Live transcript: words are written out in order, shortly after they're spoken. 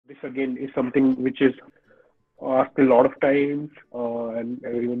This again is something which is asked a lot of times, and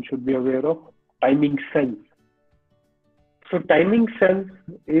everyone should be aware of. Timing sense. So timing sense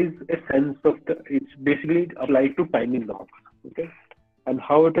is a sense of it's basically applied to timing arcs. Okay. And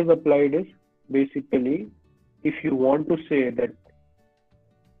how it is applied is basically, if you want to say that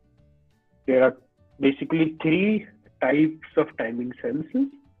there are basically three types of timing senses.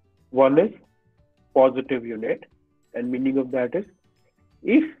 One is positive-unate, and meaning of that is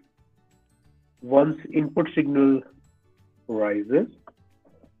if one's input signal rises,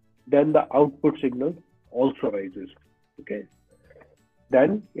 then the output signal also rises. Okay,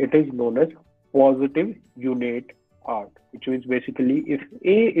 then it is known as positive-unate arc, which means basically if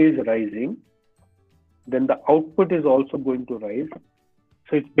A is rising, then the output is also going to rise.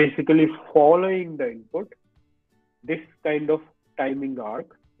 So it's basically following the input. This kind of timing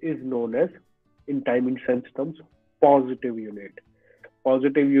arc is known as, in timing sense terms, positive-unate.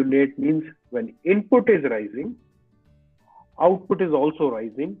 Positive-unate means when input is rising, output is also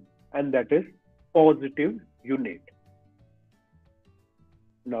rising, and that is positive-unate.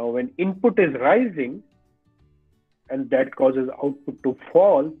 Now, when input is rising and that causes output to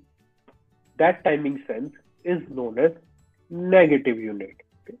fall, that timing sense is known as negative-unate.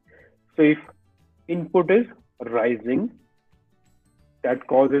 Okay? So if input is rising, that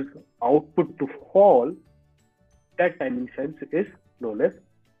causes output to fall, that timing sense is known as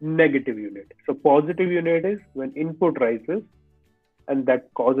negative-unate. So positive-unate is when input rises and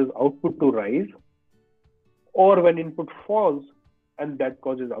that causes output to rise, or when input falls and that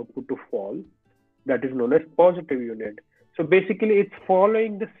causes output to fall, that is known as positive-unate. So basically it's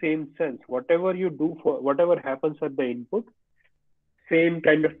following the same sense. Whatever you do, for whatever happens at the input, same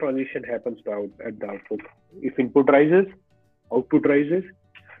kind of transition happens at the output. If input rises, output rises.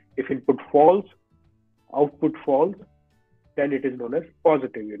 If input falls, output falls, then it is known as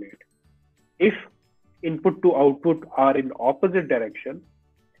positive-unate. If input to output are in opposite direction,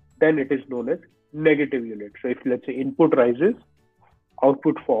 then it is known as negative-unate. So if, let's say, input rises,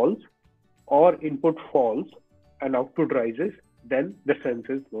 output falls, or input falls and output rises, then the sense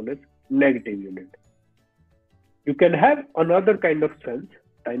is known as negative-unate. You can have another kind of sense,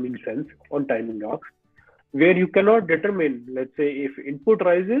 timing sense on timing arcs, where you cannot determine, let's say, if input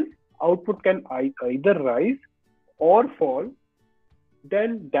rises, output can either rise or fall,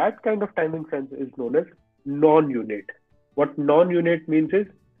 then that kind of timing sense is known as non-unate. What non-unate means is,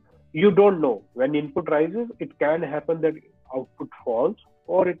 you don't know. When input rises, it can happen that output falls,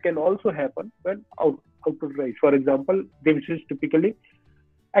 or it can also happen when output rises. For example, this is typically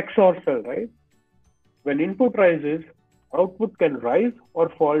XOR cell, right? When input rises, output can rise or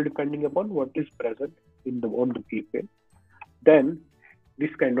fall depending upon what is present on the key pin. Then this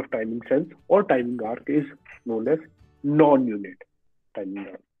kind of timing sense or timing arc is known as non-unate timing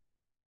arc.